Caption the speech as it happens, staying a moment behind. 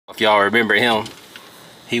If y'all remember him,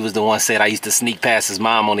 he was the one said I used to sneak past his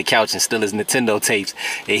mom on the couch and steal his Nintendo tapes,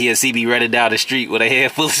 and he'll see me running down the street with a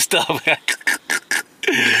head full of stuff.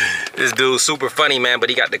 This dude's super funny, man, but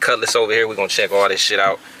he got the Cutlass over here. We're gonna check all this shit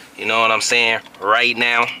out. You know what I'm saying? Right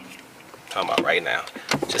now. Talking about right now.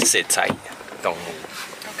 Just sit tight. Don't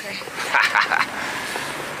move. Okay.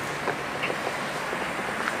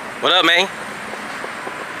 What up, man?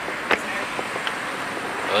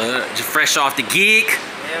 Just fresh off the gig.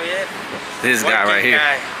 Hell yeah. This guy right here.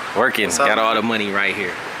 Working. What's Got up? all the money right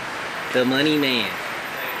here. The money man.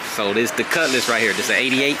 So this the Cutlass right here. This is an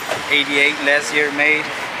 88? 88, last year made.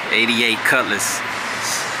 88 Cutlass.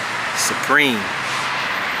 Supreme.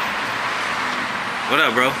 What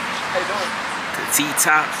up, bro? How you doing? The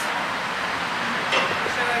T-tops.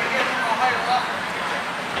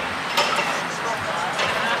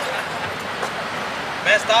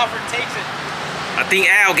 Best offer takes it. I think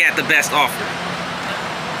Al got the best offer.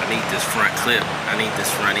 I need this front clip. I need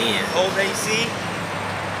this front end. Old AC.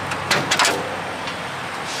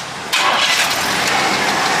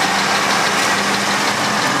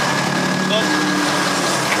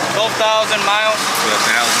 $12,000 miles.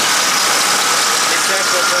 12,000. It's there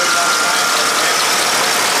for a very long time.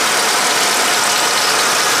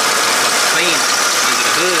 Clean under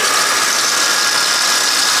the hood.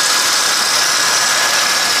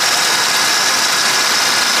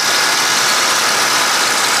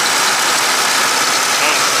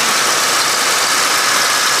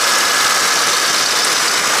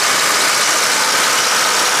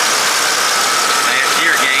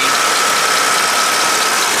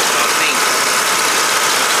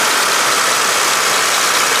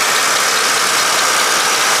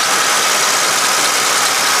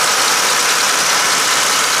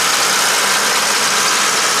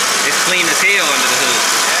 Clean as hell under the hood.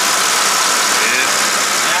 Yeah.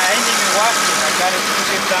 I ain't even washed it. I got it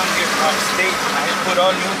shipped down here from the state. I had put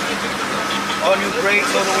all new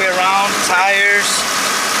brakes all the way around, tires,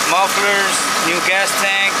 mufflers, new gas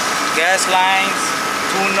tank, gas lines,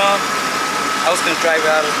 tune-up. I was gonna drive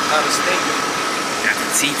it out of state. Got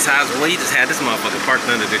the T-tops. Well, he just had this motherfucker parked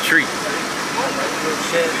under the tree.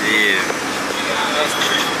 Yeah.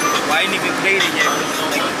 Well, I ain't even played it yet.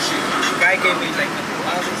 The guy gave me like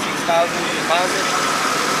 $6,000 deposit,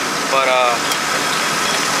 but I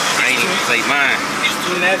ain't even played mine. it's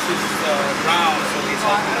too nasty brown, so it's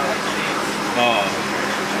open up. Oh.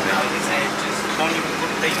 They said just don't even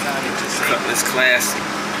put plates on it. Just say Cutlass classic.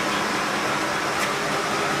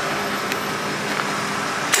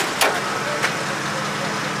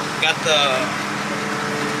 got the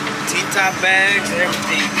T-top bags,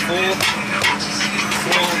 everything full.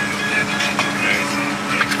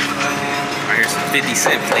 I hear some 50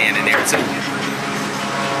 Cent playing in there too.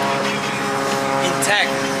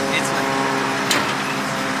 Intact. It's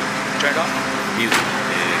right on. Music.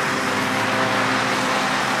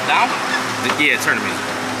 Down? Yeah, turn the music.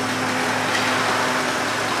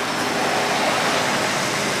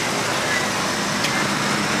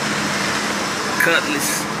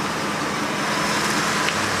 Cutlass.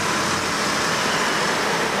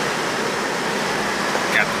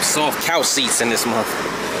 Got them soft couch seats in this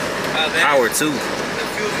motherfucker. Power too. The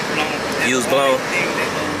fuse is blown. Fuse blown. They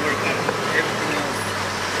don't work on everything else.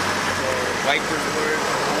 So wipers work.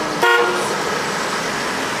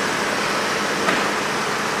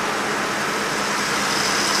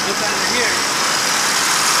 Look under here.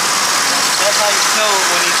 That's how you know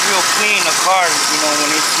when it's real clean, a car, you know,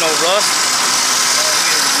 when it's no rust.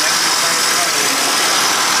 Here, never find a car, you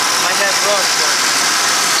know. Might have rust, but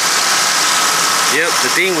Yep,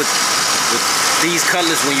 the thing with these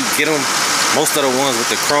Cutlass, when you get them, most of the ones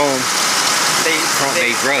with the chrome,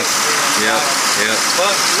 they rust. Yep, yep.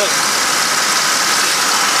 But look,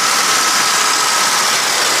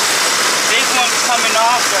 this one's coming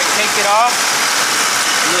off, so I take it off.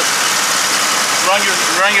 Look,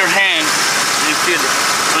 run your hand and you feel it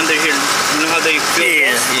under here. You know how they feel?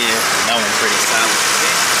 Yeah, yeah. That one's pretty solid.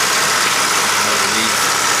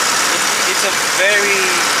 It's a very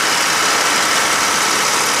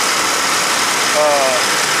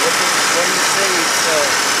what do you say? It's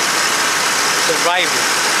survivor.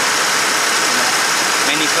 You know,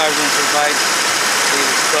 many cars don't survive. They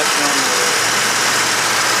crush them.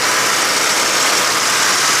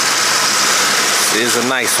 This is a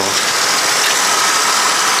nice one.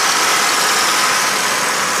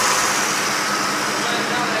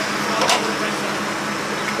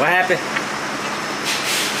 What happened?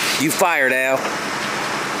 You fired, Al.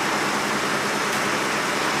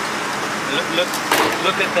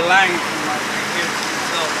 Look at the line right here.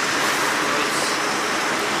 So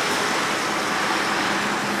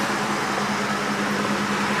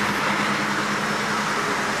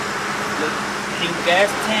new gas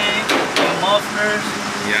tank, new mufflers.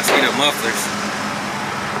 Yeah, I see the mufflers.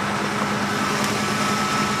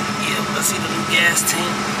 Yeah, I see the new gas tank.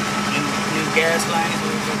 New gas lines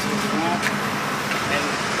over to the front. And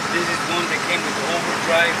this is one that came with the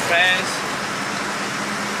overdrive fans.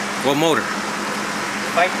 What motor?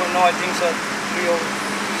 5.0, I think so.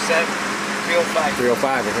 307, 305.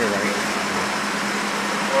 305 in here, right?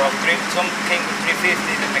 Or some came with 350.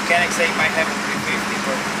 The mechanics say it might have a 350,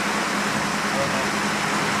 but I don't know.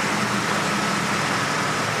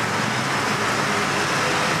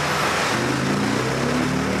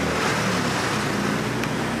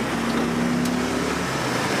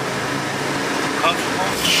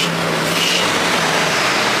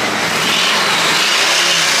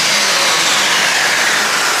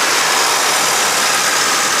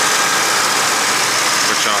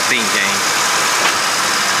 What y'all think, gang?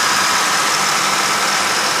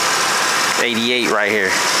 88 right here.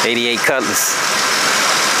 88 Cutlass.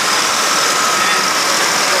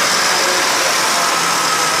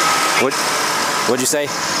 What'd you say? You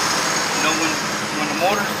know, when the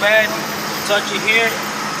motor's bad, you touch it here,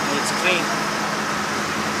 and it's clean.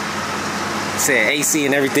 You said AC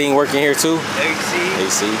and everything working here too?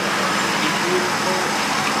 AC.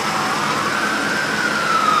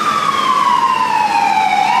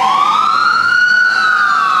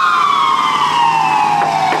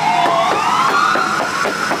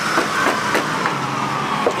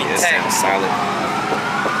 Sounds solid.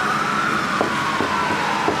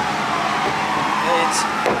 It's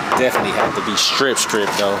Definitely have to be strip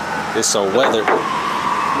though. It's so weathered.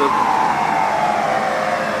 look.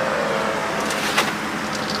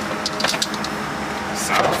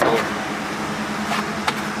 Solid floor.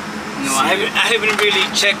 No, I haven't really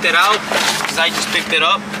checked it out because I just picked it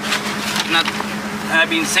up. I've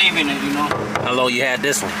been saving it, you know. How long you had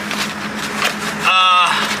this one?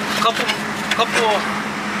 Couple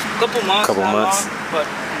months. Couple not months. long, but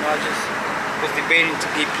you know, I just was debating to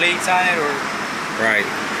get plates on it or. Right.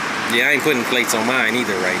 Yeah, I ain't putting plates on mine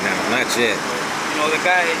either right now. Not yet. You know, the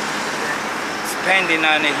guy spending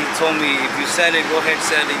on it, he told me if you sell it, go ahead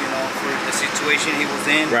sell it, you know, for the situation he was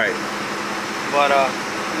in. Right. But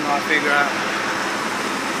you know, I figure out.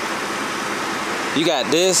 You got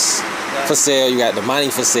this for sale. You got the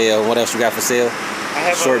money for sale. What else you got for sale?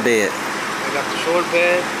 I have Short bed. I got the short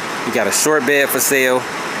bed. You got a short bed for sale.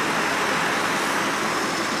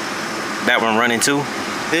 That one running too?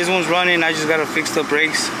 This one's running. I just gotta fix the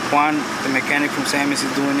brakes. Juan, the mechanic from Samus,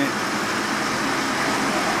 is doing it.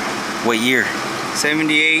 What year?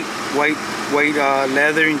 78, white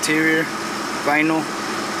leather interior, vinyl.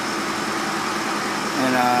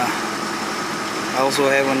 And I also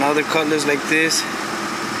have another Cutlass like this.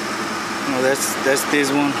 You know, that's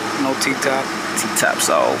this one. No T-top.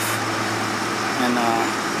 T-top's off. And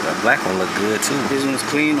that black one look good too. This one's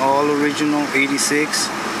clean, all original, 86.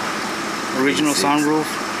 Original 86. sunroof.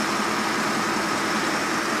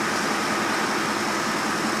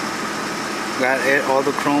 Got all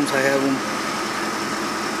the chromes, I have them.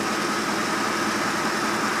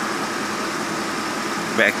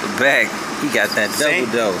 Back to back. He got that double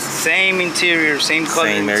dose. Same interior, same color.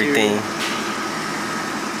 Same interior. everything.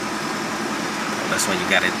 That's when you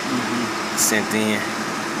got it sent in.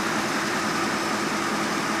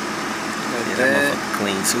 Yeah, that motherfucker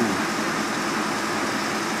clean too.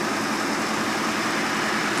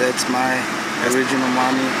 That's my original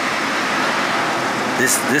mommy.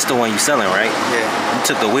 This the one you selling, right? Yeah. You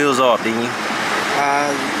took the wheels off, didn't you?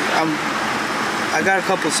 I got a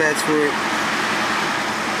couple sets for it.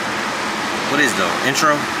 What is the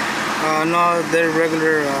intro? No, they're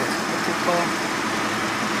regular. What's it called?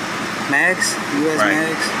 Mags, US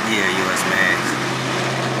Mags. Yeah, US Mags.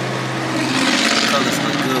 Colors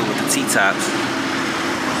look good with the T-tops.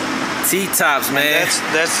 T-tops, man.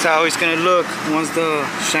 That's how it's gonna look once the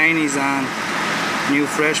shiny's on. New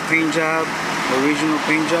fresh paint job, original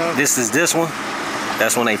paint job. This is this one?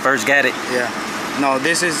 That's when they first got it? Yeah. No,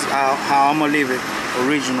 this is how I'm gonna leave it.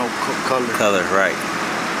 Original color. Color, right.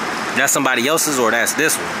 That's somebody else's or that's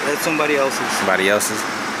this one? That's somebody else's. Somebody else's?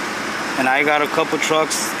 And I got a couple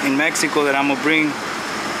trucks in Mexico that I'm gonna bring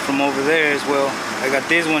from over there as well. I got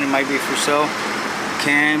this one, it might be for sale.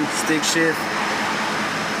 Cam, stick shift.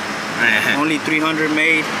 Man. Only 300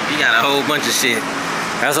 made. He got a whole bunch of shit.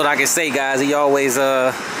 That's what I can say, guys. He always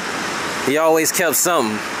kept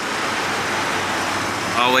something.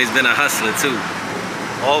 Always been a hustler too.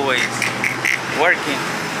 Always. Working.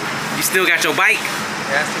 You still got your bike?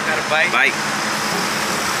 Yeah, I still got a bike.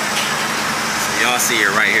 Y'all see it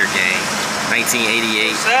right here, gang.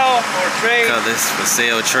 1988. For sale or trade. Cutlass for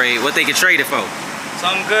sale, trade. What they can trade it for?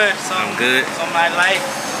 Something good. Something good. Something I like.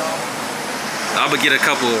 You know. I'm gonna get a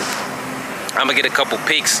couple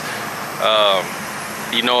picks.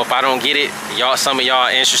 You know, if I don't get it, y'all, some of y'all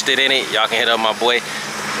interested in it, y'all can hit up my boy.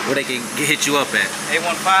 Where they can hit you up at?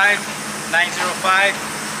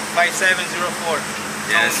 815-905-5704.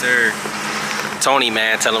 Yes, sir. Tony,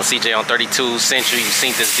 man, tell him CJ on 32 sent you. You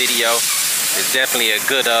seen this video. It's definitely a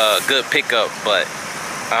good pickup, but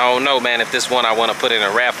I don't know, man, if this one I want to put in a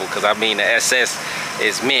raffle, because I mean the SS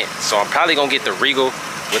is mint. So I'm probably gonna get the Regal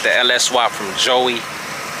with the LS swap from Joey,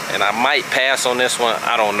 and I might pass on this one.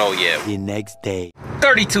 I don't know yet. The next day.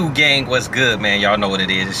 32 gang, what's good, man? Y'all know what it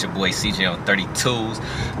is. It's your boy CJ on 32s,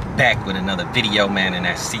 back with another video, man, in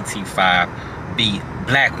that CT5B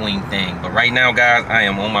Blackwing thing. But right now, guys, I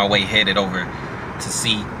am on my way headed over to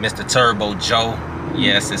see Mr. Turbo Joe.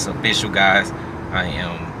 Yes, it's official, guys. I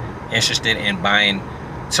am interested in buying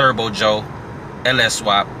Turbo Joe LS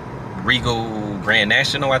swap Regal Grand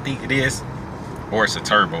National, I think it is, or it's a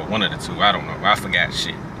turbo, one of the two. I don't know, I forgot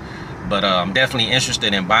shit. But I'm definitely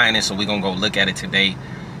interested in buying it, so we're gonna go look at it today.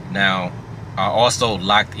 Now, I also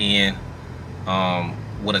locked in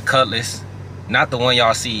with a Cutlass, not the one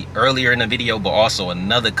y'all see earlier in the video, but also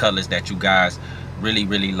another Cutlass that you guys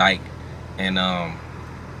really like. And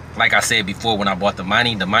like I said before, when I bought the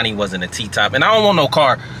Money wasn't a T-top, and I don't want no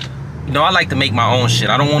car. You know, I like to make my own shit.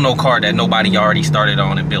 I don't want no car that nobody already started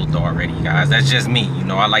on and built already, guys. That's just me. You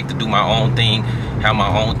know, I like to do my own thing, have my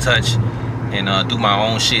own touch, and do my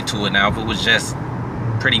own shit to it. Now, if it was just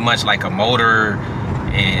pretty much like a motor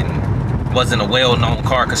and wasn't a well-known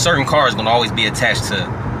car, because certain cars gonna always be attached to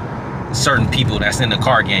certain people that's in the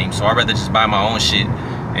car game, so I'd rather just buy my own shit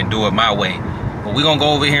and do it my way. But we're gonna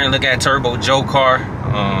go over here and look at Turbo Joe car.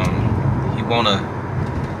 He want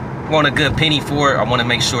a good penny for it. I want to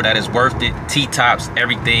make sure that it's worth it. T-tops,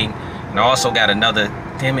 everything. And I also got another,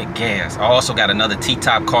 damn it, gas. I also got another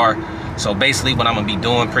T-top car. So basically what I'm gonna be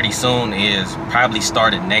doing pretty soon is probably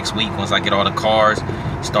start it next week once I get all the cars,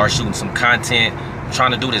 start shooting some content. I'm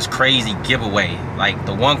trying to do this crazy giveaway. Like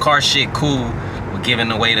the one car shit, cool, with giving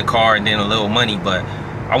away the car and then a little money, but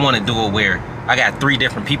I want to do it where I got 3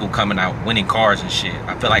 different people coming out winning cars and shit.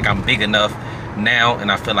 I feel like I'm big enough now, and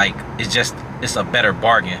I feel like it's a better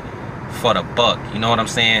bargain for the buck, you know what I'm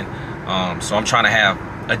saying? So I'm trying to have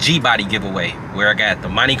a G-body giveaway where I got the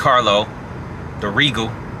Monte Carlo, the Regal,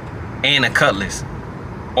 and a Cutlass,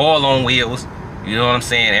 all on wheels. You know what I'm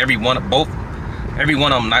saying? Every one of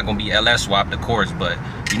them not gonna be LS swapped, of course, but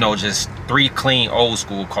you know, just 3 clean old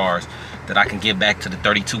school cars that I can give back to the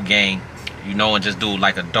 32 gang, you know, and just do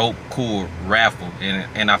like a dope, cool raffle.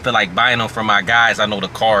 And I feel like buying them from my guys, I know the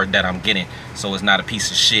car that I'm getting, so it's not a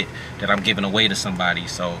piece of shit that I'm giving away to somebody.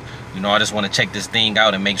 So, you know, I just want to check this thing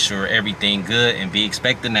out and make sure everything good, and be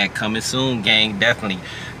expecting that coming soon, gang. Definitely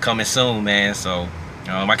coming soon, man. So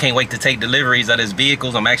I can't wait to take deliveries of these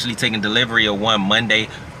vehicles. I'm actually taking delivery of one Monday,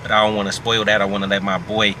 but I don't want to spoil that. I want to let my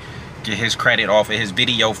boy get his credit off of his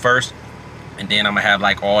video first, and then I'm gonna have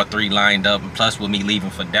like all 3 lined up. And plus, with me leaving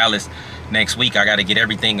for Dallas next week, I got to get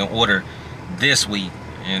everything in order this week.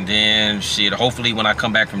 And then shit, hopefully when I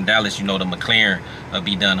come back from Dallas, you know, the McLaren will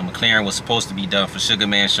be done. The McLaren was supposed to be done for Sugar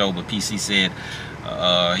Man show, but PC said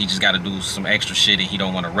he just got to do some extra shit and he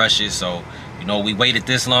don't want to rush it. So, you know, we waited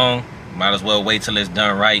this long, might as well wait till it's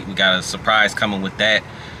done right. We got a surprise coming with that.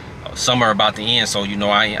 Summer about to end, so you know,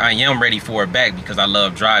 I am ready for it back, because I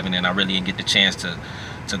love driving and I really didn't get the chance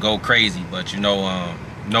to go crazy. But you know,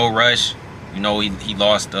 no rush. You know, he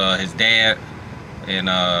lost his dad, and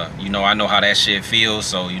you know, I know how that shit feels.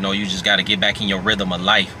 So you know, you just got to get back in your rhythm of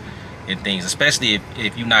life and things, especially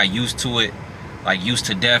if you're not used to it, like used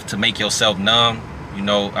to death, to make yourself numb. You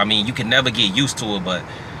know, I mean, you can never get used to it, but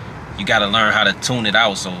you got to learn how to tune it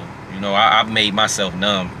out. So you know, I've made myself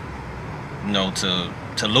numb, you know, to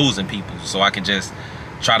losing people, so I can just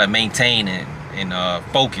try to maintain it and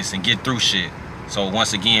focus and get through shit. So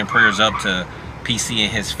once again, prayers up to PC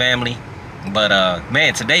and his family. But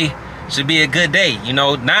man, today should be a good day. You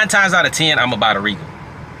know, 9 times out of 10 I'm about a Regal.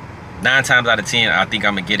 9 times out of 10 I think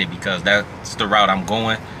I'm gonna get it, because that's the route I'm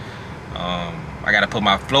going. I gotta put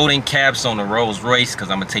my floating caps on the Rolls Royce,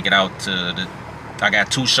 because I'm gonna take it out to I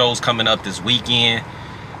got 2 shows coming up this weekend.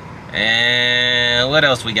 And what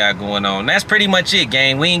else we got going on? That's pretty much it,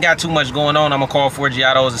 gang. We ain't got too much going on. I'm gonna call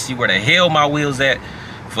Forgiatos and see where the hell my wheels at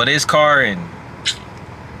for this car. And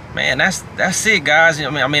man, that's it, guys.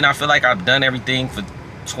 I mean, I feel like I've done everything for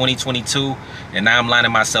 2022, and now I'm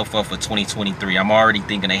lining myself up for 2023. I'm already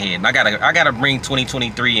thinking ahead, and I gotta bring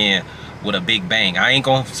 2023 in with a big bang. I ain't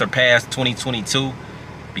gonna surpass 2022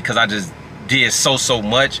 because I just did so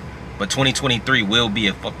much. But 2023 will be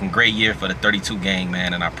a fucking great year for the 32 gang,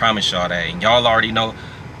 man, and I promise y'all that. And y'all already know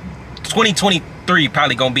 2020 2023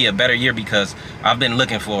 probably gonna be a better year because I've been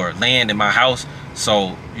looking for land in my house.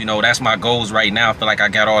 So, you know, that's my goals right now. I feel like I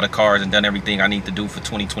got all the cars and done everything I need to do for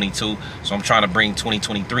 2022. So I'm trying to bring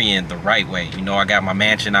 2023 in the right way. You know, I got my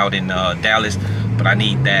mansion out in Dallas, but I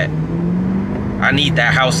need that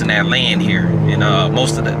house and that land here. And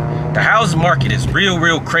most of the house market is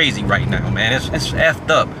real crazy right now, man. It's effed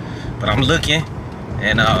up. But I'm looking,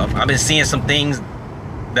 and I've been seeing some things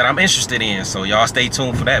that I'm interested in. So y'all stay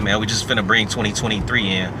tuned for that, man. We just finna bring 2023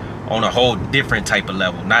 in on a whole different type of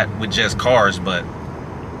level, not with just cars, but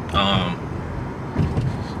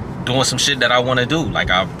doing some shit that I want to do. Like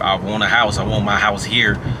I want a house. I want my house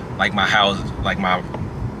here, like my house, like my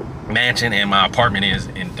mansion and my apartment is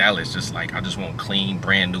in Dallas. Just like I just want clean,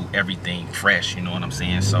 brand new, everything fresh. You know what I'm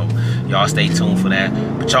saying? So y'all stay tuned for that.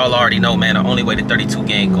 But y'all already know, man. The only way the 32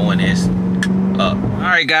 gang going is up. All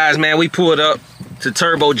right, guys, man. We pulled up to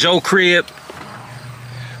Turbo Joe crib.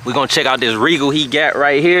 We're gonna check out this Regal he got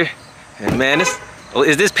right here. And man,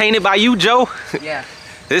 is this painted by you, Joe? Yeah.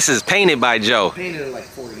 This is painted by Joe. Painted it like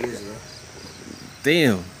 4 years ago.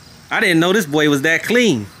 Damn. I didn't know this boy was that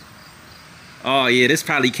clean. Oh yeah, this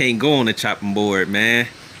probably can't go on the chopping board, man.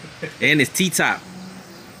 And it's T-top.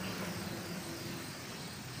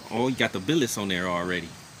 Oh, you got the billets on there already.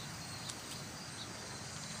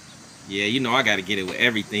 Yeah, you know I gotta get it with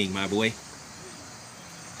everything, my boy.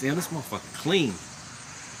 Damn, this motherfucker clean.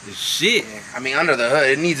 This shit. Yeah, I mean, under the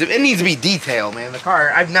hood, it needs to be detailed, man. The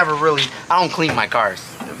car, I don't clean my cars.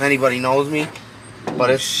 If anybody knows me, but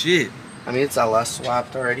it's shit. I mean, it's LS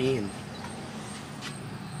swapped already, and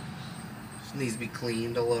it needs to be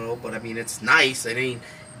cleaned a little. But I mean, it's nice. It ain't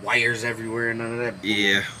wires everywhere and none of that.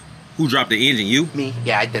 Yeah. Who dropped the engine? You? Me.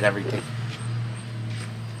 Yeah, I did everything.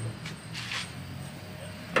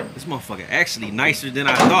 This motherfucker actually nicer than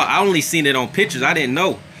I thought. I only seen it on pictures. I didn't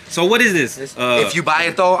know. So what is this? If you buy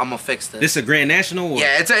it though, I'm gonna fix this. This a Grand National? Or?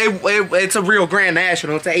 Yeah, it's a real Grand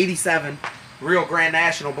National. It's an '87 real Grand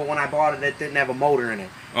National. But when I bought it, it didn't have a motor in it.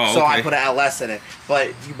 Oh, so okay. I put an LS in it. But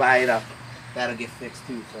if you buy it up, that'll get fixed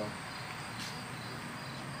too. So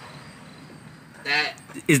that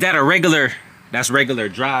is that a regular? That's regular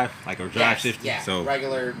drive, like a drive shifter. Yeah, so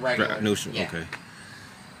regular. Neutral. Yeah. Okay.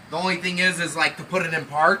 The only thing is like to put it in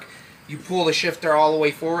park. You pull the shifter all the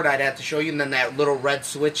way forward, I'd have to show you, and then that little red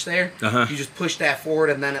switch there, you just push that forward,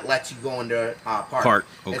 and then it lets you go into park.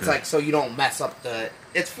 Okay. It's like so you don't mess up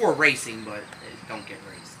it's for racing, but it don't get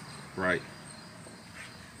raced. Right.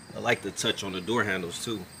 I like the touch on the door handles,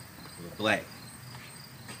 too. With black.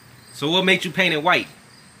 So what made you paint it white?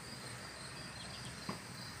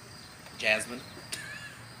 Jasmine.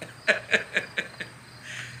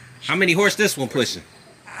 How many horse this one pushing?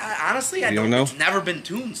 Honestly, I don't know. It's never been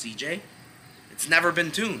tuned, CJ. It's never been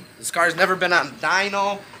tuned. This car's never been on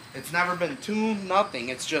dyno. It's never been tuned. Nothing.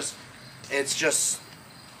 It's just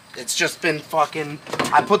been fucking.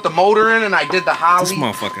 I put the motor in and I did the Holly. This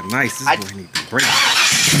motherfucker nice. This boy need to break.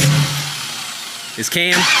 It's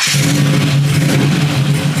Cam.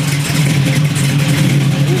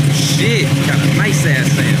 Oh shit! Got a nice ass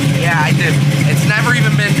sound. Yeah, I did. It's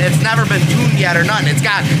never been tuned yet or nothing. It's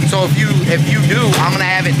got, so if you do, I'm gonna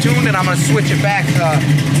have it tuned and I'm gonna switch it back to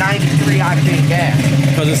 93 octane gas.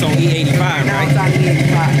 Because it's on E85, right? Now it's on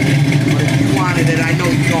E85. But if you wanted it, I know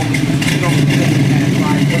you don't put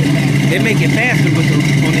it They make it faster with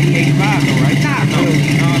on the E85 though, right? Nah, because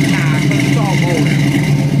it's all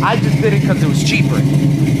motor. I just did it because it was cheaper.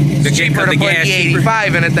 It's cheaper to put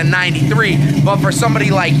E85 in it than 93. But for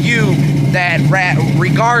somebody like you, that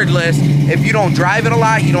regardless, if you don't drive it a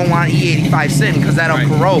lot, you don't want E85 sitting because that'll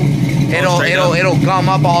corrode. It'll gum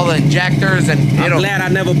up all the injectors and I'm glad I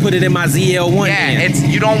never put it in my ZL1. Yeah,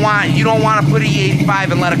 you don't want to put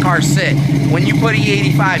E85 and let a car sit. When you put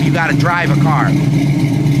E85, you got to drive a car.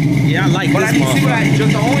 Yeah, I like this motherfucker.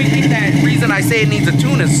 Just the only reason I say it needs a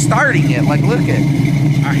tune is starting it. Like, look at.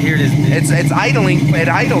 I hear this. It's idling. It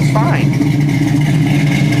idles fine.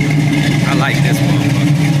 I like this motherfucker.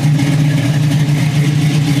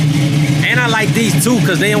 And I like these too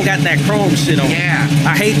because they don't got that chrome shit on. Yeah.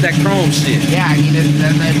 I hate that chrome shit. Yeah, I mean,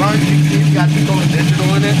 as long as you got the going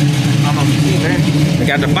digital in it, I'm a machine, man. They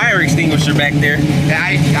got the fire extinguisher back there. Yeah,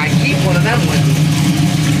 I keep one of them with me.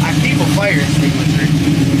 I keep a fire extinguisher.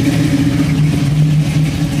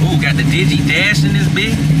 Ooh, got the Digi Dash in this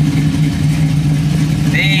bitch.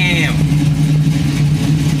 Damn.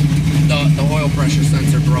 The oil pressure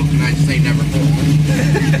sensor broke and I just ain't never pulled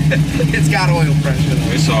it. It's got oil pressure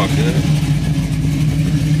though. It's all good.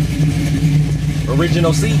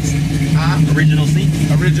 Original seats? Original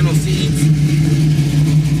seats? Original seats.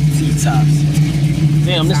 T-tops.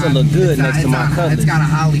 Damn, this will look good next to my Cutlass. It's got a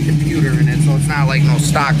Holley computer in it, so it's not like no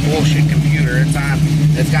stock bullshit computer. It's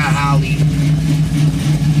got Holley.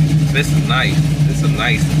 This is nice. This is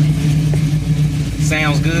nice.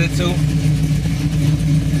 Sounds good too.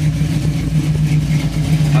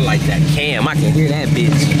 I like that cam. I can hear that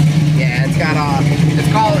bitch. Yeah, it's got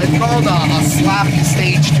it's called a sloppy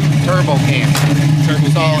stage 2 turbo cam.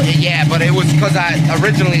 Yeah, but it was because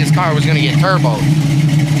originally this car was gonna get turbo.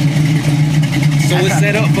 So it's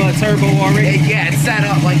set up for a turbo already? Yeah, it's set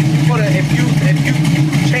up like if you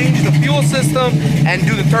change the fuel system and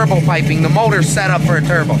do the turbo piping, the motor's set up for a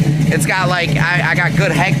turbo. It's got like I got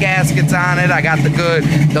good head gaskets on it. I got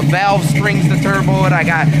the valve strings to turbo it. I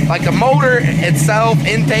got like the motor itself,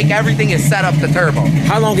 intake, everything is set up to turbo.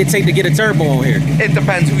 How long it take to get a turbo on here? It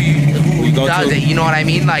depends who does it. You know what I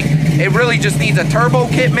mean? Like it really just needs a turbo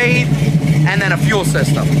kit made and then a fuel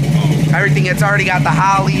system. Everything, it's already got the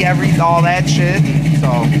Holley, all that shit.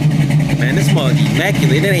 So, man, this mug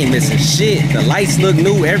immaculate. It ain't missing shit. The lights look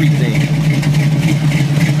new, everything.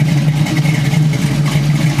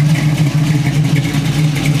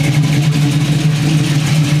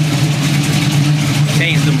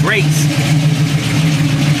 Change the brakes.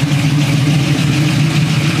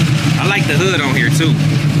 I like the hood on here too.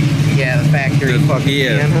 Yeah, the factory fucking.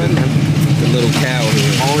 Yeah, the little cow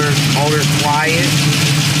here. Motor's quiet.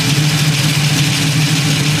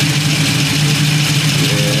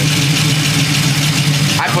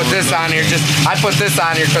 I put this on here because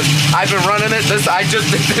I've been running it. I just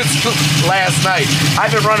did this last night.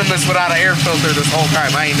 I've been running this without an air filter this whole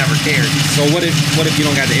time. I ain't never cared. So what if you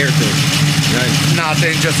don't got the air filter? Right.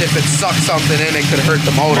 Nothing. Just if it sucked something in, it could hurt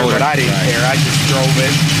the motor. But I didn't care. I just drove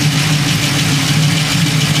it.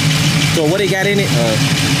 So what they got in it?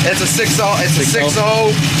 It's a 6.0. It's a 6.0,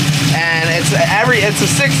 and it's a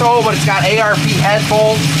 6.0, but it's got ARP head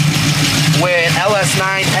bolts with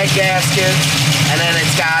LS9 head gaskets. And then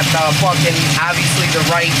it's got obviously the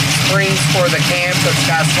right springs for the cam, so it's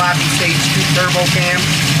got sloppy stage 2 turbo cam.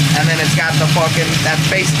 And then it's got that's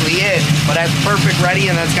basically it. But that's perfect ready,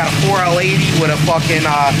 and then it's got a 4L80 with a fucking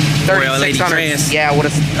 3600. Yeah,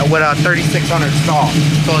 with a 3600 stall.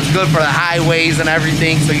 So it's good for the highways and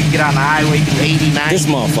everything, so you can get on the highway do 89. This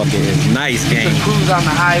motherfucker is nice, gang. You can cruise on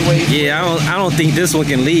the highway. Yeah, I don't think this one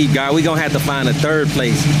can leave, guy. We gonna have to find a third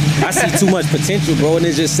place. I see too much potential, bro, and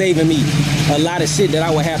it's just saving me a lot of shit that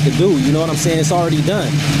I would have to do. You know what I'm saying? It's already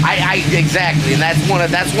done. Exactly, and that's one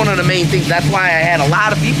of the main things. That's why I had a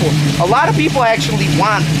lot of people actually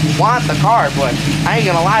want the car, but I ain't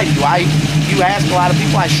gonna lie to you. You ask a lot of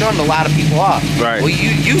people, I shunned a lot of people off. Right. Well,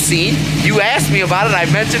 you asked me about it. I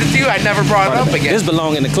mentioned it to you. I never brought it up again. This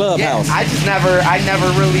belong in the clubhouse. Yeah, I never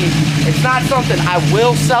really. It's not something I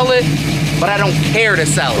will sell it, but I don't care to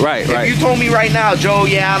sell it. Right. If you told me right now, Joe,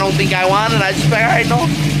 I don't think I want it, I just be all right,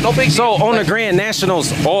 no big deal. So on the Grand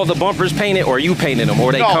Nationals, all the bumpers painted, or you painted them,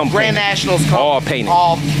 or they come Grand Nationals come all painted,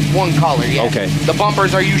 all one color. Yeah. Okay. The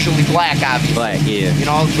bumpers are usually black, obviously. Black, yeah. You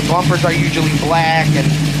know, the bumpers are usually black, and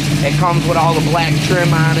it comes with all the black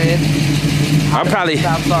trim on it. I'm probably.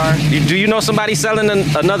 Do you know somebody selling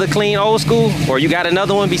another clean old school, or you got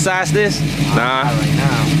another one besides this? Nah. Not right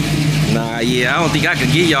now. Nah, yeah, I don't think I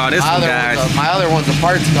could give y'all this one, guys. My other one's a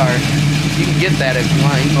parts car. You can get that if you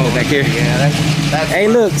want. Oh, back here? Yeah, that's hey,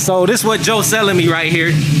 look, so this is what Joe's selling me right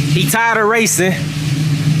here. He tired of racing,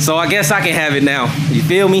 so I guess I can have it now. You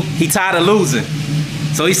feel me? He tired of losing.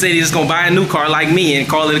 So he said he's just gonna buy a new car like me and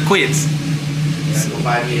call it quits. Yeah, go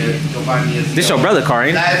buy me a This your brother car,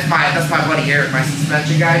 ain't it? That's my buddy Eric, my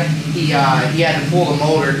suspension guy. He had to pull the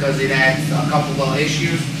motor because it had a couple of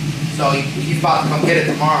issues. So he's about to come get it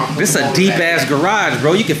tomorrow. This is a deep ass garage,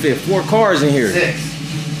 bro. You can fit 4 cars in here.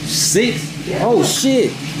 6? Yeah. Oh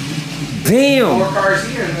shit. Damn. 4 cars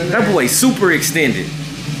here. That boy's super extended.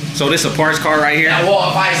 So this a parts car right here? Yeah, well,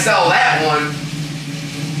 if I sell that one,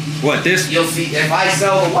 what, this? you'll see. If I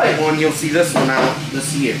sell the white one, you'll see this one out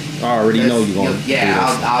this year. I already know you're gonna. Yeah,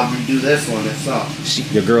 I'll redo this one if so.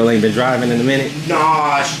 Your girl ain't been driving in a minute?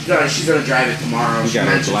 No, she's gonna drive it tomorrow. You got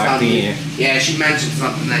her blocked in. Yeah, she mentioned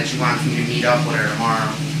something that she wants me to meet up with her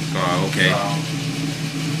tomorrow. Oh, okay.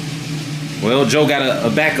 So. Well, Joe got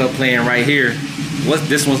a backup plan right here. What's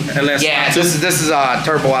this one's LS? Yeah, this is a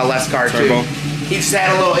turbo LS car turbo. too. He just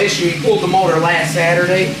had a little issue. He pulled the motor last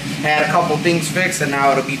Saturday, had a couple things fixed, and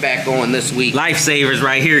now it'll be back going this week. Lifesavers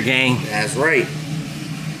right here, gang. That's right.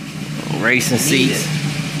 Racing seats.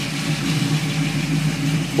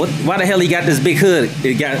 Why the hell he got this big hood?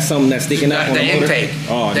 It got something that's sticking up on the motor? Intake.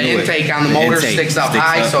 Oh, the intake on the motor sticks up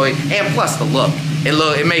high, so and plus the look.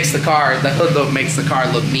 It makes the hood look makes the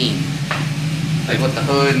car look mean. Like with the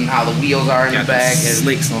hood and how the wheels are in the back.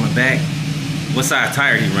 Slicks on the back. What size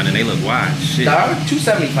tire he running? They look wide. Shit.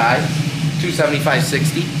 275,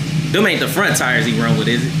 275/60. Them ain't the front tires he run with,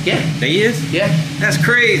 is it? Yeah. They is? Yeah. That's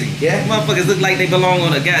crazy. Yeah. Motherfuckers look like they belong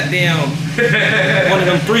on a goddamn one of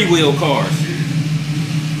them 3-wheel cars.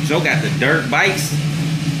 Joe got the dirt bikes.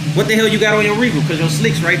 What the hell you got on your Regal? Cause your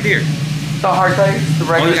slick's right there. The hard tires, the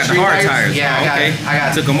regular. Oh, you got the hard tires. Yeah, oh, okay. I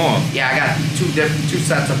got took them off. Yeah, I got two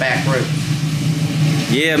sets of back ribs.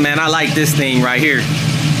 Yeah, man, I like this thing right here.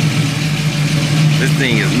 This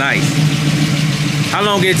thing is nice. How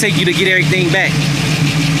long did it take you to get everything back?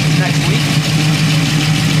 Next week.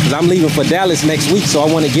 Cause I'm leaving for Dallas next week, so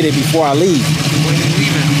I want to get it before I leave. When are you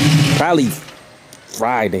leaving? Probably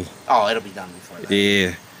Friday. Oh, it'll be done before that.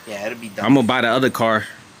 Yeah. Yeah, it'll be done. I'm gonna buy the other car.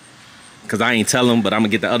 Cause I ain't tell them, but I'm gonna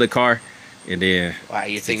get the other car, and then. Wow,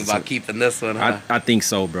 you thinking about keeping this one, huh? I think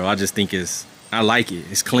so, bro. I just think I like it.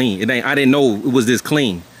 It's clean. I didn't know it was this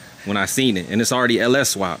clean when I seen it, and it's already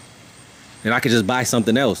LS swap, and I could just buy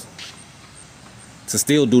something else to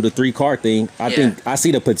still do the 3-car thing. I think I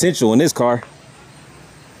see the potential in this car.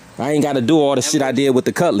 I ain't got to do all the shit I did with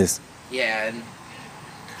the Cutlass. Yeah, and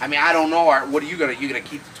I mean, I don't know. What are you gonna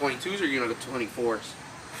keep the 22s or are you gonna go 24s?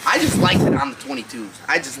 I just like it on the 22s.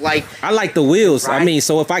 I like the wheels. Right? I mean,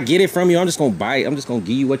 so if I get it from you, I'm just gonna buy it. I'm just gonna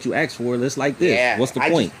give you what you asked for. It's like this. Yeah. What's the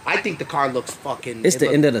point? I think the car looks fucking. It's the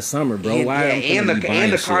end of the summer, bro. And, Why? and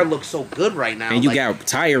the car looks so good right now. And you got a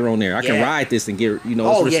tire on there. I can ride this and get,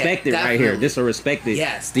 it's respected right here. This is respected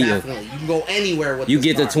steel. Definitely. You can go anywhere with you this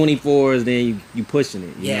get car. The 24s, then you pushing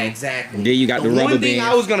it. You know? Exactly. And then you got the rubber one thing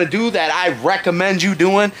bands. I was gonna do that I recommend you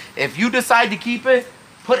doing, if you decide to keep it,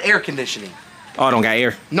 put air conditioning. Oh, it don't got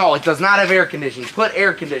air? No, it does not have air conditioning. Put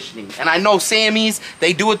air conditioning. And I know Sammy's,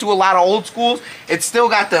 they do it to a lot of old schools. It's still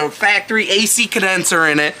got the factory AC condenser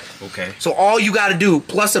in it. Okay. So all you got to do,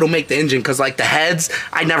 plus it'll make the engine, because like the heads,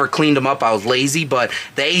 I never cleaned them up. I was lazy, but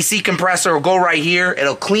the AC compressor will go right here.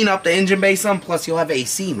 It'll clean up the engine bay some, plus you'll have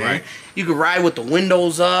AC, man. Right. You can ride with the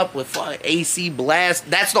windows up, with AC blast.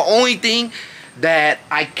 That's the only thing that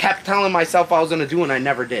I kept telling myself I was going to do and I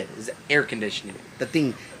never did, is air conditioning. The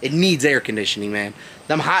thing, it needs air conditioning, man.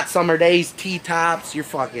 Them hot summer days, T-tops, you're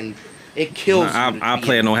fucking, it kills you. I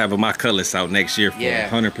plan on having my Cutlass out next year for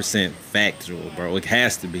 100% factual, bro. It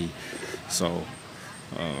has to be. So,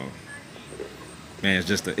 man,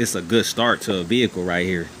 it's a good start to a vehicle right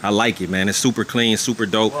here. I like it, man. It's super clean, super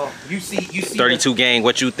dope. Well, you see 32 gang,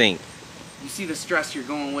 what you think? You see the stress you're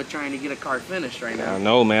going with trying to get a car finished right now. I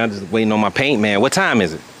know, man. I'm just waiting on my paint, man. What time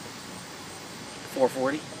is it?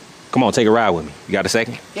 4:40. Come on, take a ride with me. You got a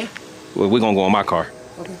second? Yeah. Well, we're going to go on my car.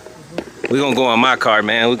 Okay. We're going to go on my car,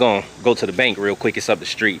 man. We're going to go to the bank real quick. It's up the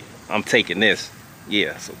street. I'm taking this.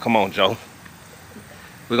 Yeah, so come on, Joe.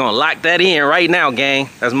 We're going to lock that in right now, gang.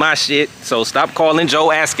 That's my shit. So stop calling Joe,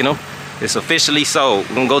 asking him. It's officially sold.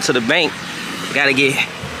 We're going to go to the bank. We got to get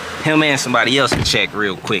him and somebody else to check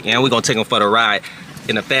real quick. And we're going to take him for the ride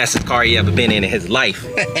in the fastest car he ever been in his life.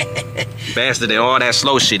 Faster than all that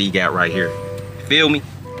slow shit he got right here. Feel me?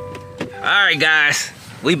 Alright guys,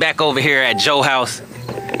 we back over here at Joe's house.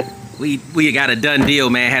 We got a done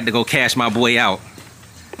deal, man. Had to go cash my boy out.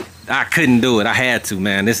 I couldn't do it. I had to,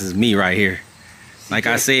 man. This is me right here. Like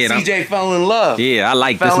I said, CJ fell in love. Yeah, I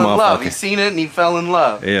like this motherfucker. Fell in love. He seen it and he fell in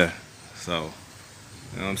love. Yeah. So,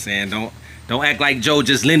 you know what I'm saying? Don't act like Joe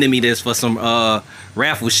just lending me this for some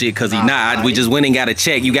raffle shit, cause he not. We just went and got a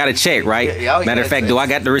check. You got a check, right? Yeah, Matter of fact, do I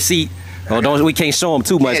got the receipt? Oh, we can't show them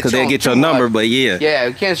too much because they'll get your number, but yeah. Yeah,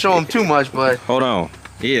 we can't show them too much, but. Hold on.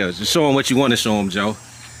 Yeah, just show them what you want to show them, Joe.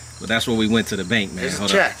 But that's where we went to the bank, man.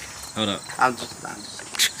 Hold check. Hold up. I'm just.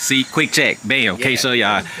 See, quick check. Bam. Can't show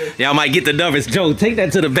y'all. Y'all might get the numbers. Joe, take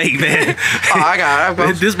that to the bank, man. Oh, I got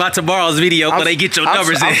it. This is my tomorrow's video, but they get your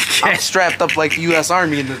numbers in. I'm strapped up like the U.S.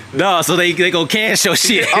 Army. No, so they gonna cash your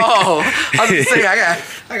shit. Oh, I was gonna say,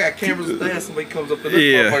 I got cameras with that. Somebody comes up in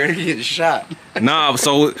this motherfucker, he getting shot. Nah,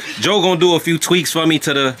 so Joe gonna do a few tweaks for me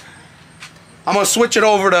to the. I'm gonna switch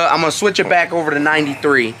it back over to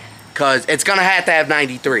 93. Cause it's gonna have to have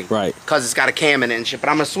 93. Right. Cause it's got a cam in it and shit. But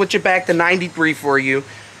I'm gonna switch it back to 93 for you.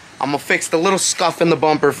 I'm gonna fix the little scuff in the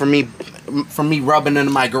bumper from me rubbing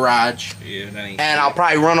into my garage. Yeah, that ain't. And I'll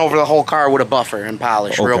probably run over the whole car with a buffer and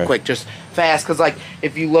polish real quick, just fast. Cause like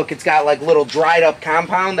if you look, it's got like little dried up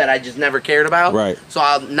compound that I just never cared about. Right. So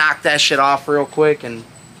I'll knock that shit off real quick and.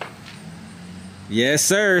 Yes,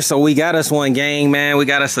 sir. So we got us one, gang, man. We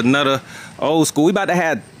got us another old school. We about to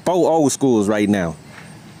have 4 old schools right now.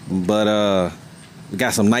 But we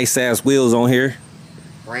got some nice ass wheels on here.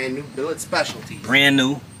 Brand new billet specialty. Brand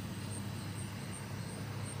new.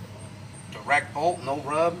 Direct bolt, no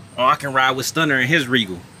rub. Oh, I can ride with Stunner and his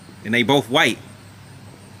Regal. And they both white.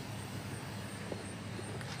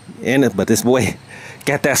 But this boy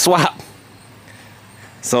got that swap.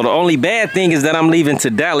 So the only bad thing is that I'm leaving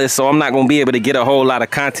to Dallas, so I'm not gonna be able to get a whole lot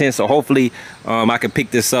of content. So hopefully I can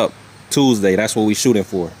pick this up Tuesday. That's what we're shooting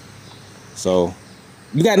for. So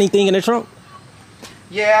you got anything in the trunk?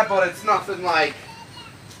 Yeah, but it's nothing like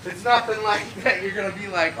that you're gonna be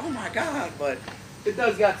like, oh my god, but it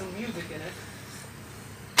does got some music in it.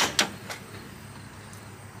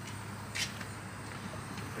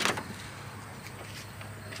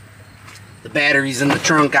 The battery's in the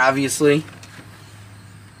trunk, obviously.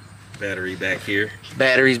 Battery back here.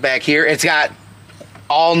 Battery's back here. It's got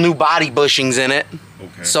all new body bushings in it.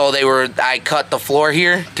 Okay. So I cut the floor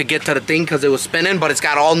here to get to the thing because it was spinning, but it's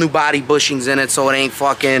got all new body bushings in it, so it ain't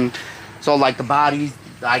fucking, so like the body,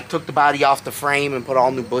 I took the body off the frame and put all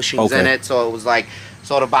new bushings in it, so it was like,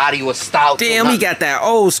 so the body was stout. Damn, he got that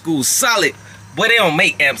old school solid. Boy, they don't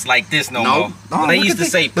make amps like this no more. No, they used to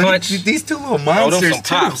say punch. These two little monsters, some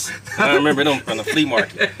pops. I remember them from the flea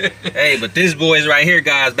market. Hey, but this boys right here,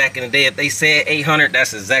 guys, back in the day, if they said 800,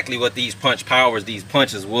 that's exactly what these punch powers, these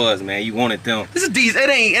punches was, man. You wanted them. This is it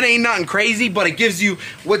ain't nothing crazy, but it gives you,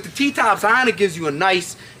 with the T-tops on, it gives you a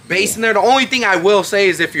nice bass in there. The only thing I will say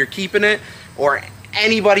is if you're keeping it, or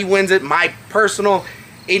anybody wins it, my personal,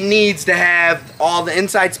 it needs to have all the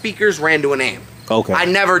inside speakers ran to an amp. Okay. I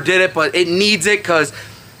never did it, but it needs it because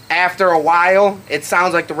after a while, it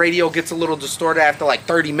sounds like the radio gets a little distorted after like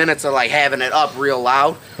 30 minutes of like having it up real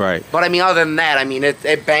loud. Right. But I mean, other than that, I mean,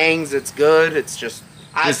 it bangs, it's good, it's just...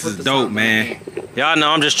 This is dope, man. Y'all know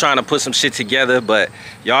I'm just trying to put some shit together, but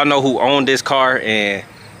y'all know who owned this car, and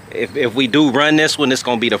if we do run this one, it's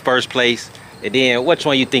gonna be the first place. And then which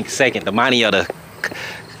one you think second, the Monty or the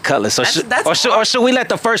Cutlass? Or should we let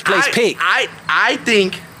the first place pick?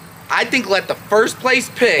 I think let the first place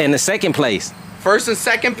pick. And the second place. First and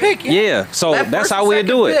second pick. Yeah, so that's how we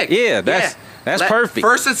do it. Yeah, that's perfect.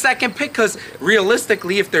 First and second pick, because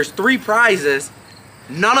realistically, if there's 3 prizes,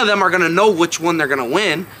 none of them are gonna know which one they're gonna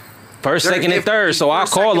win. First, second, and third. So I'll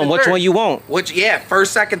call them which one you want.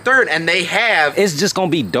 First, second, third, and they have. It's just gonna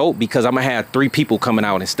be dope because I'm gonna have 3 people coming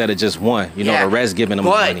out instead of just one. You know, the rest giving them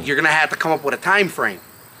money. But you're gonna have to come up with a time frame.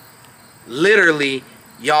 Literally,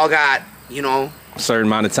 y'all got, you know, a certain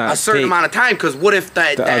amount of time. A certain amount of time, because what if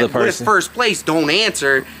what if first place don't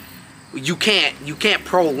answer? You can't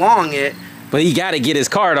prolong it. But he got to get his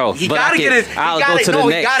car though. He got to get his. He got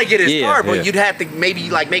to get his car. But you'd have to maybe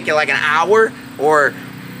like make it like an hour, or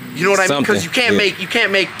you know what I mean? Because you can't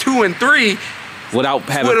make 2 and 3 without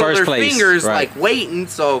having first place. Fingers like waiting.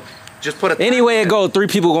 So just put it. Anyway it goes, 3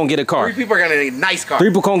 people gonna get a car. 3 people are gonna get a nice car. 3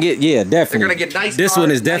 people gonna get definitely. They're gonna get nice. This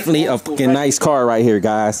one is definitely a fucking nice car right here,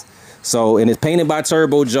 guys. So, and it's painted by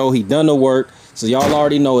Turbo Joe. He done the work. So y'all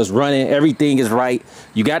already know it's running. Everything is right.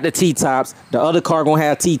 You got the T-tops. The other car gonna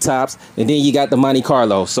have T-tops. And then you got the Monte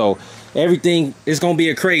Carlo. So everything is gonna be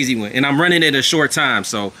a crazy one. And I'm running it a short time.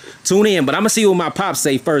 So tune in. But I'm gonna see what my pops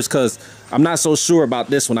say first, because I'm not so sure about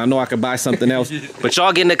this one. I know I could buy something else. But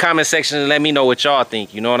y'all get in the comment section and let me know what y'all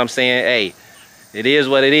think. You know what I'm saying? Hey, it is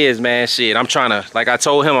what it is, man. Shit, I'm trying to, like I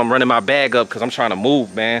told him, I'm running my bag up because I'm trying to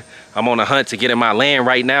move, man. I'm on a hunt to get in my land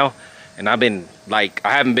right now. And I've been, like,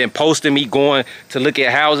 I haven't been posting me going to look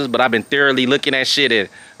at houses, but I've been thoroughly looking at shit. And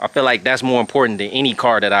I feel like that's more important than any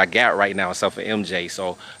car that I got right now, except for MJ.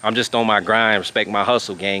 So I'm just on my grind, respect my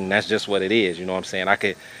hustle, gang. That's just what it is, you know what I'm saying? I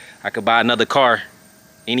could buy another car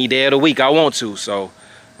any day of the week I want to. So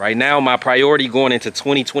right now, my priority going into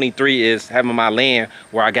 2023 is having my land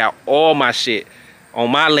where I got all my shit on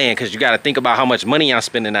my land, because you got to think about how much money I'm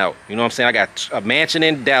spending out. You know what I'm saying? I got a mansion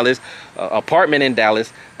in Dallas, an apartment in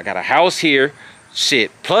Dallas. I got a house here, shit.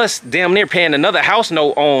 Plus, damn near paying another house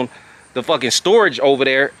note on the fucking storage over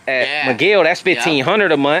there at Miguel. That's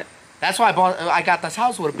 $1,500 a month. That's why I got this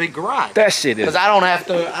house with a big garage. That shit is. Because I don't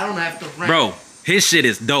have to rent. Bro, his shit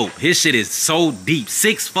is dope. His shit is so deep.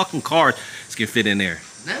 6 fucking cars can fit in there.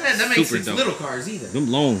 That makes 6 little cars either. Them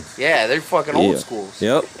long. Yeah, they're fucking old schools.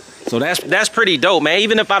 Yep. So that's pretty dope, man.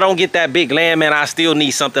 Even if I don't get that big land, man, I still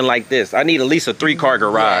need something like this. I need at least a 3-car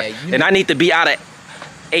garage. Yeah, and I need to be out of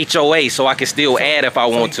HOA so I can still add if I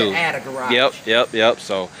want to. Add a garage. Yep.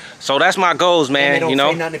 So that's my goals, man. And they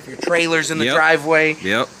don't say nothing if your trailer's in the driveway.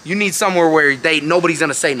 Yep. You need somewhere where nobody's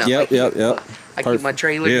gonna say nothing. Yep. I keep my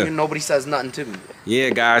trailer and nobody says nothing to me.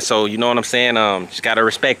 Yeah, guys, so you know what I'm saying? Just gotta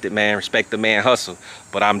respect it, man. Respect the man hustle.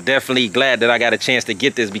 But I'm definitely glad that I got a chance to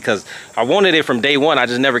get this, because I wanted it from day one. I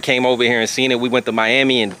just never came over here and seen it. We went to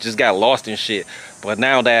Miami and just got lost in shit. But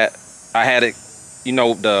now that I had it, you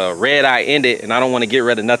know, the red eye ended and I don't want to get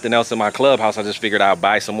rid of nothing else in my clubhouse, I just figured I'd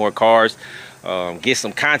buy some more cars, get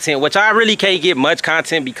some content, which I really can't get much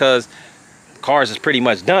content because cars is pretty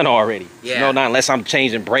much done already. Yeah. You know, not unless I'm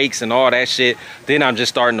changing brakes and all that shit. Then I'm just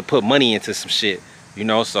starting to put money into some shit. You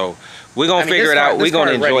know, so we're gonna figure it out. We're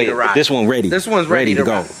gonna enjoy it. This one ready. This one's ready to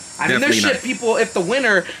go. I mean, there's Definitely shit people, if the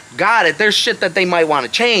winner got it, there's shit that they might want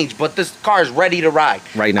to change, but this car is ready to ride.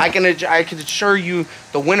 Right now. I can assure you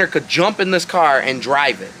the winner could jump in this car and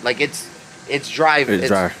drive it. Like, it's driving. It's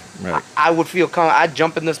dry. Right. I would feel I'd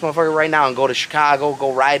jump in this motherfucker right now and go to Chicago,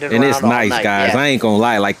 go ride it and around it's nice, all night. guys. Yeah. I ain't gonna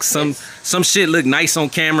lie. Like, some shit look nice on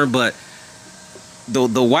camera, but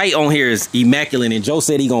the white on here is immaculate, and Joe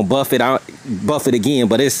said he gonna buff it again,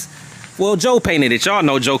 but it's, well, Joe painted it. Y'all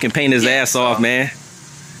know Joe can paint his ass off, man.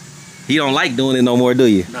 He don't like doing it no more, do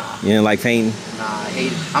you? Nah. You don't like painting? Nah, I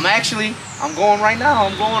hate it. I'm going right now.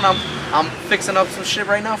 I'm fixing up some shit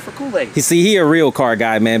right now for Kool-Aid. You see, he a real car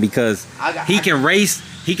guy, man, because he can race.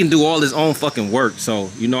 He can do all his own fucking work. So,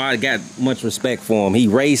 you know, I got much respect for him. He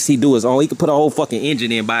race, he do his own. He can put a whole fucking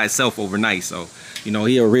engine in by itself overnight. So, you know,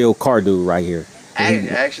 he a real car dude right here.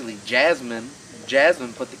 Actually, Jasmine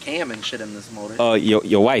put the cam and shit in this motor.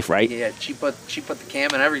 Your wife, right? Yeah, she put the cam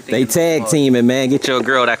and everything. They tag teaming, man. Get your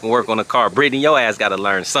girl that can work on the car. Brittany, your ass got to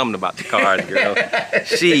learn something about the cars, girl.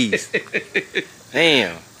 Jeez.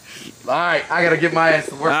 Damn. All right, I gotta get my ass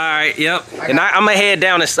to work. All right, yep. I'm gonna head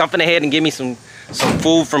down. I'm finna head and give me some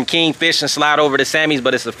food from Kingfish and slide over to Sammy's,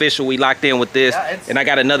 but it's official. We locked in with this. Yeah, and I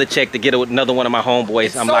got another check to get another one of my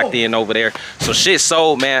homeboys. I'm locked in over there. So shit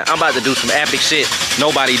sold, man. I'm about to do some epic shit.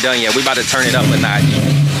 Nobody done yet. We about to turn it up a notch.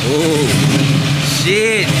 Ooh,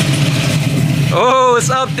 shit. Oh, it's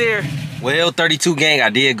up there. Well, 32 gang, I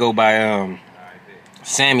did go by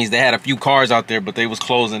Sammy's. They had a few cars out there, but they was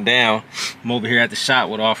closing down. I'm over here at the shop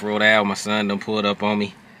with Off-Road Al. My son done pulled up on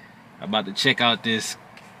me. I'm about to check out this.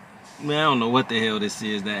 Man, I don't know what the hell this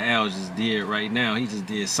is that Al just did right now. He just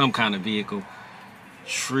did some kind of vehicle.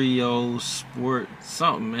 Trio, Sport,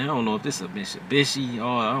 something, man. I don't know if this is a Mitsubishi.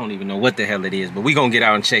 Oh, I don't even know what the hell it is. But we gonna get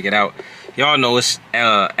out and check it out. Y'all know it's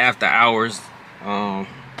after hours.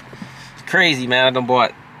 It's crazy, man.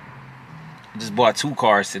 I just bought 2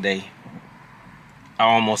 cars today. I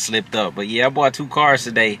almost slipped up. But yeah, I bought 2 cars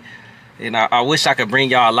today. And I wish I could bring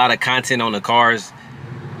y'all a lot of content on the cars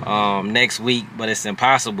next week, but it's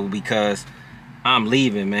impossible because I'm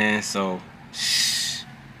leaving, man. So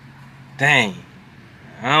dang,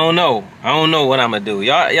 I don't know what I'm gonna do.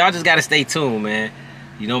 Y'all just gotta stay tuned, man.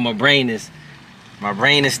 You know, my brain is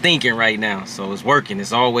thinking right now, so it's working.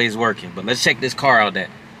 It's always working. But let's check this car out that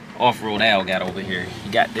Off-Road Al got over here.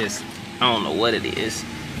 He got this, I don't know what it is.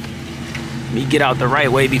 Let me get out the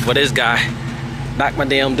right way before this guy knock my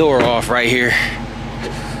damn door off right here.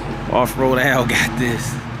 Off-Road Al got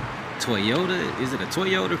this Toyota. Is it a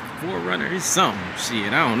Toyota 4Runner? It's something.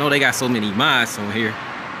 Shit, I don't know. They got so many mods on here.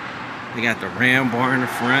 They got the Ram bar in the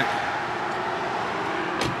front.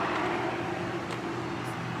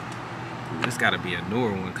 This gotta be a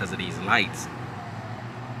newer one because of these lights.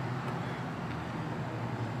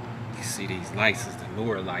 You see these lights is the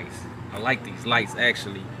newer lights. I like these lights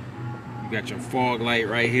actually. You got your fog light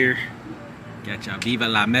right here. Got your Viva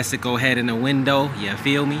La Mexico head in the window. You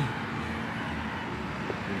feel me?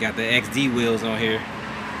 We got the XD wheels on here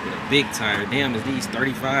with a big tire. Damn, is these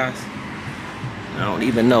 35s? I don't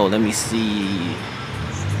even know. Let me see.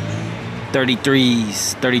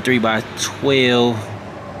 33s, 33 by 12,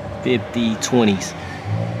 50, 20s.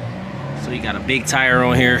 So you got a big tire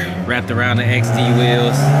on here wrapped around the XD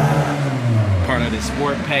wheels. Part of the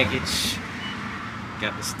sport package.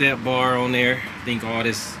 Got the step bar on there. I think all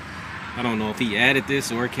this, I don't know if he added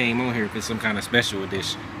this or it came on here if it's some kind of special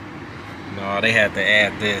edition. No, they had to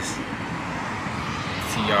add this.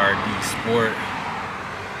 TRD Sport.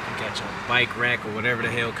 You got your bike rack or whatever the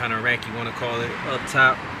hell kind of rack you want to call it up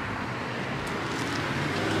top.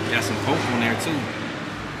 Got some Coke on there too.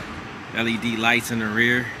 LED lights in the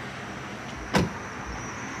rear.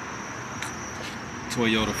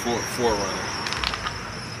 Toyota 4Runner.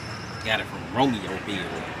 Got it from Romeoville.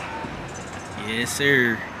 Yes,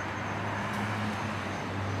 sir.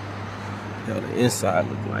 How the inside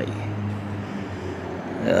look like.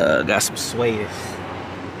 Got some suede.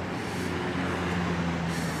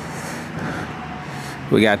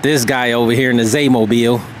 We got this guy over here in the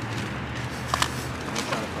Zaymobile.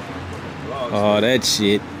 Oh, that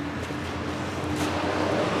shit.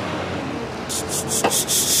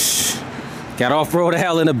 Got Off-Road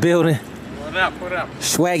Al in the building. What up?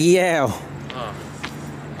 Swaggy Al.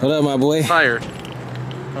 What up, my boy? Tired.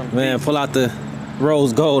 Man, pull out the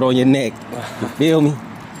rose gold on your neck. You feel me?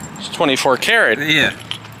 It's 24 karat. Yeah.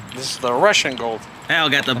 This is the Russian gold. Al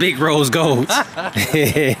got the big rose golds. Well,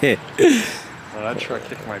 that truck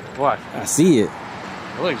kicked my butt. I see it.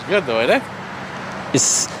 It looks good though, isn't it?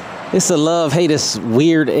 It's It's a love-hate. It's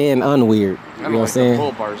weird and unweird. You know what I'm saying? The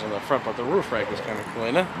bull bars on the front, but the roof rack is kind of cool,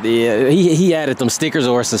 isn't it? Yeah, he added them stickers,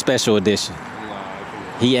 or it's a special edition?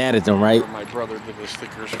 He added them, right? My brother did the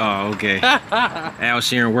stickers. Oh, okay. Al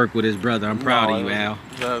sharing work with his brother. I'm proud of you, Al.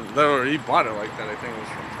 He bought it like that. I think it was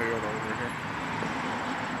from Toyota over here.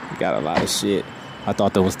 You got a lot of shit. I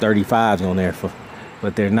thought there was 35s on there,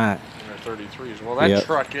 but they're not. They're 33s. Well, that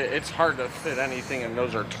truck, it's hard to fit anything, and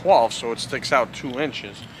those are 12, so it sticks out 2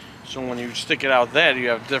 inches. So when you stick it out that, you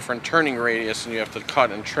have different turning radius, and you have to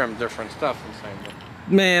cut and trim different stuff inside.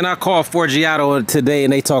 Man, I called Forgiato today,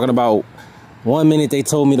 and they talking about 1 minute they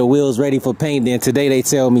told me the wheels ready for paint, then today they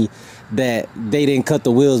tell me that they didn't cut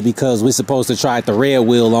the wheels because we're supposed to try the red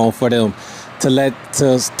wheel on for them to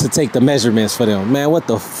take the measurements for them. Man, what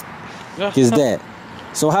the f is that?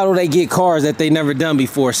 So how do they get cars that they never done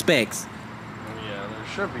before specs? Yeah, there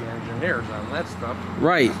should be engineers on that stuff.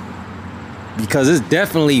 Right. Because it's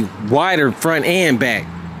definitely wider front and back.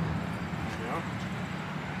 Yeah.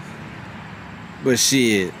 But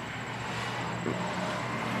shit.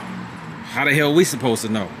 How the hell we supposed to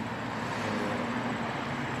know?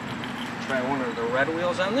 Try one of the red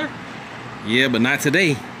wheels on there? Yeah, but not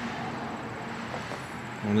today.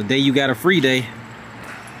 On the day you got a free day.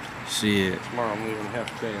 Shit. Tomorrow I'm leaving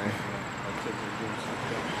half day. My kids are doing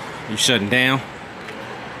something. You shutting down?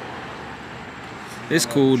 It's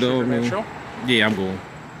cool though, man. Yeah, I'm going.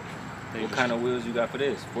 What kind of wheels you got for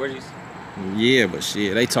this? 40s? Yeah, but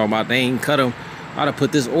shit, they talking about they ain't cut them. I'd have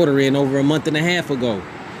put this order in over a month and a half ago.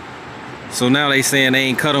 So now they saying they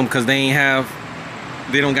ain't cut them because they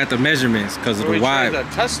don't got the measurements because of the wide. That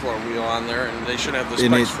Tesla wheel on there, and they should have the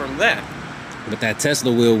specs from that. But that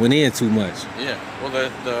Tesla wheel went in too much. Yeah, well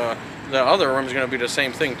the other one's gonna be the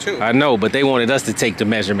same thing too. I know, but they wanted us to take the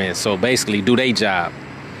measurements, so basically do their job.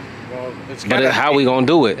 Well, it's but how we gonna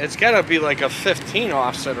do it? It's gotta be like a 15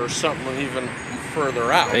 offset or something even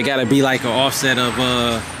further out. It gotta be like an offset of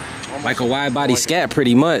like a wide body scat,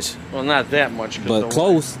 pretty much. Well, not that much, but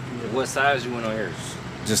close. What size you want on yours?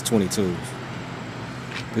 Just 22s.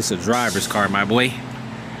 This is a driver's car, my boy.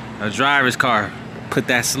 A driver's car. Put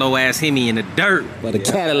that slow ass Hemi in the dirt. But a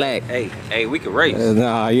Cadillac. Hey, we can race.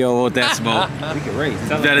 Nah, you don't want that smoke. We can race.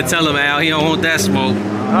 You better tell him, Al, he don't want that smoke.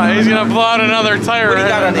 He's gonna blow out another tire. What he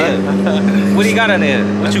got on there? What he got on there?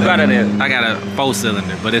 What you got on there? I got a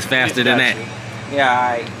 4-cylinder, but it's faster than that. Yeah,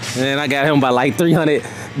 alright. And I got him by like 300,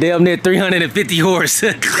 damn near 350 horse.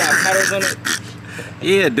 You got pedals on it?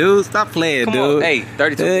 Yeah, dude, stop playing, Come dude. on. Hey,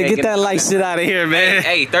 32 get that light shit out of here, man.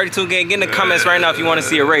 Hey, 32 gang, get in the comments right now if you want to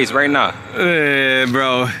see a race right now.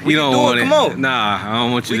 Bro, you don't want it. Come on. Nah, I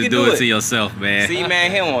don't want you to do it to yourself, man. See, man,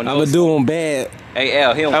 he don't want no I'm gonna do him bad. Hey,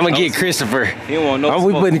 L, he don't I'm want gonna no get Christopher. He don't want no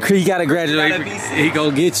smoke. He gotta graduate. He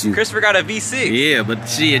gonna get you. Christopher got a V6. Yeah, but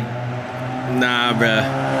shit. Nah,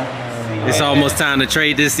 bruh. It's almost time to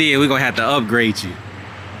trade this in. We're gonna have to upgrade you.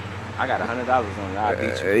 I got $100 on it. I'll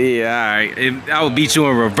beat you. Yeah, alright. I would beat you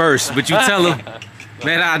in reverse, but you tell him,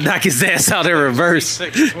 man, I'll knock his ass out in reverse.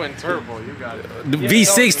 V6 twin turbo, you got it. The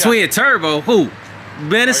V6 twin turbo? Who?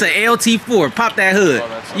 Man, it's an LT4. Pop that hood.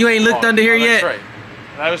 You ain't looked under here yet? That's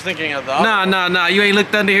right. I was thinking of the other Nah. You ain't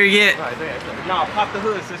looked under here yet? No, pop the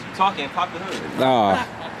hood since you're talking. Pop the hood. Nah.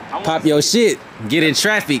 Pop your shit. Get in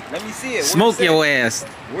traffic. Let me see it. Smoke your ass.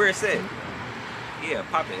 Where it's at? Yeah,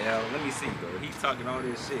 pop it, Al. Let me see, bro. He's talking all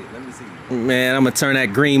this shit. Let me see. Man, I'm gonna turn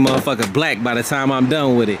that green motherfucker black by the time I'm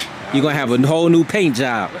done with it. You gonna have a whole new paint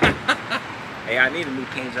job. Hey, I need a new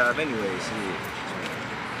paint job anyway.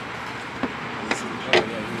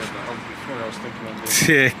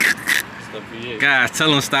 Shit. Guys,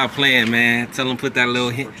 tell him stop playing, man. Tell him put that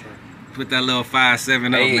little 5.7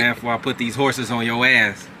 up, man, before I put these horses on your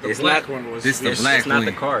ass. The black one was. This the black one. Not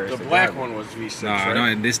the car. The black one was V6. Nah,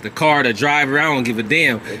 right? No, this the car, the driver. I don't give a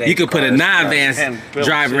damn. You could put a non-Vans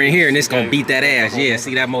driver in here, and it's gonna beat that ass. Yeah,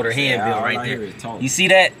 see that motor hand built right there. You see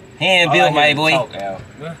that hand built, my boy?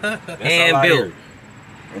 Hand built.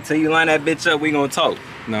 Until you line that bitch up, we gonna talk.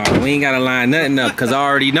 No, we ain't gotta line nothing up, cause I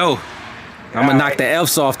already know. I'm gonna knock the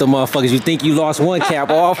F's off the motherfuckers. You think you lost one cap,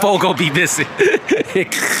 all four gonna be missing.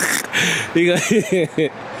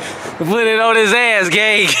 Put it on his ass,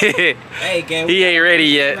 gang. Hey, gang. He ain't ready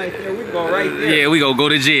yet. We go right there. Yeah, we gonna go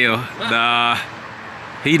to jail. Nah,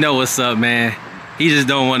 he know what's up, man. He just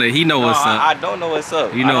don't wanna. He know what's up. I don't know what's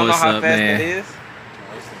up. You know what's up, man. I don't know how fast it is.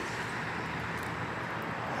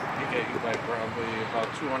 You get like probably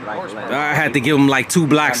about 200 horsepower. I had to give him like 2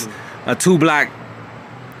 blocks, a 2-block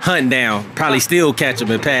hunt down. Probably still catch him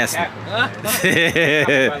and pass him.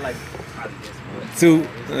 Too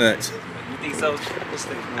much. You think so?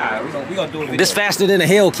 Alright, we gonna do it. This faster than a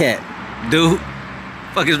Hellcat, dude.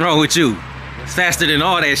 Fuck is wrong with you? It's faster than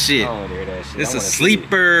all that shit. I don't want to hear that shit. It's a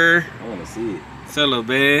sleeper. I want to see it. Sell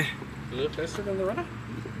man. A little faster than the Regal?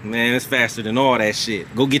 Man, it's faster than all that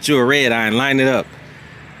shit. Go get you a red eye and line it up.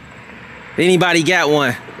 Anybody got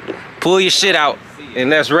one? Pull your shit out and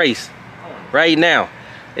let's race. Right now.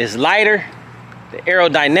 It's lighter. The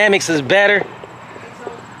aerodynamics is better.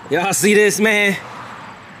 Y'all see this, man?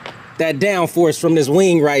 That downforce from this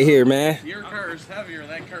wing right here, man. Your car is heavier,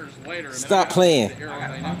 that car is lighter. Stop playing.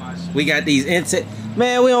 We got these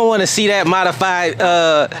man, we don't want to see that modified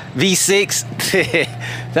V6.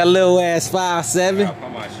 That little ass 5.7.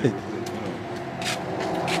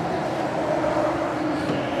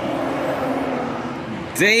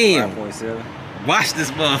 Damn. 5.7. Watch this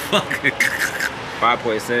motherfucker.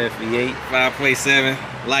 5.7 V8.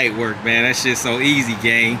 5.7. Light work, man. That shit's so easy,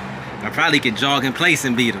 gang. I probably could jog in place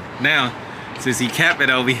and beat him. Now, since he capped it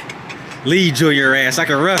on me, lead Junior ass. I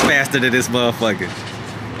can run faster than this motherfucker.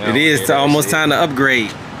 It is almost time to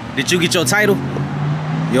upgrade. Did you get your title?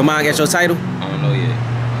 Your mom got your title? I don't know yet.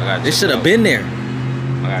 I got It should have been there.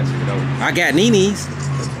 I gotta check it out. I got Nini's.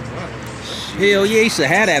 Hell yeah, you should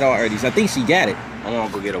have that already. I think she got it. I'm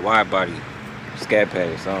gonna go get a wide body scat pad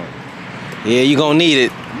or something. Yeah, you gonna need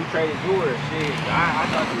it. You traded yours, shit. I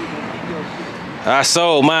thought you was gonna keep your shit. I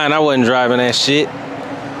sold mine. I wasn't driving that shit.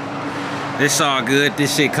 It's all good.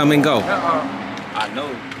 This shit come and go. I know.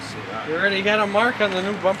 You already got a mark on the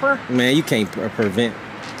new bumper? Man, you can't prevent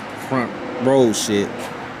front road shit.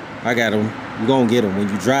 I got them. You gonna get them when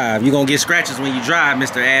you drive. You gonna get scratches when you drive,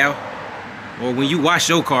 Mr. Al. Or when you wash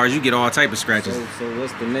your cars, you get all type of scratches. So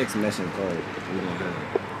what's the next meshing card we gonna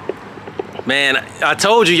have? Man, I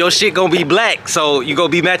told you your shit gonna be black, so you gonna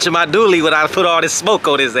be matching my dually when I put all this smoke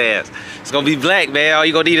on his ass. It's gonna be black, man. All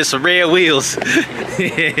you gonna need is some red wheels.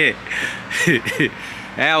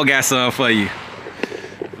 Al got something for you.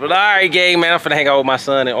 But all right, gang, man, I'm finna hang out with my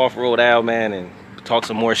son and off-road Al, man, and talk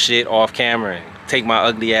some more shit off camera and take my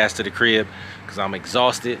ugly ass to the crib because I'm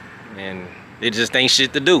exhausted and it just ain't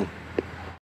shit to do.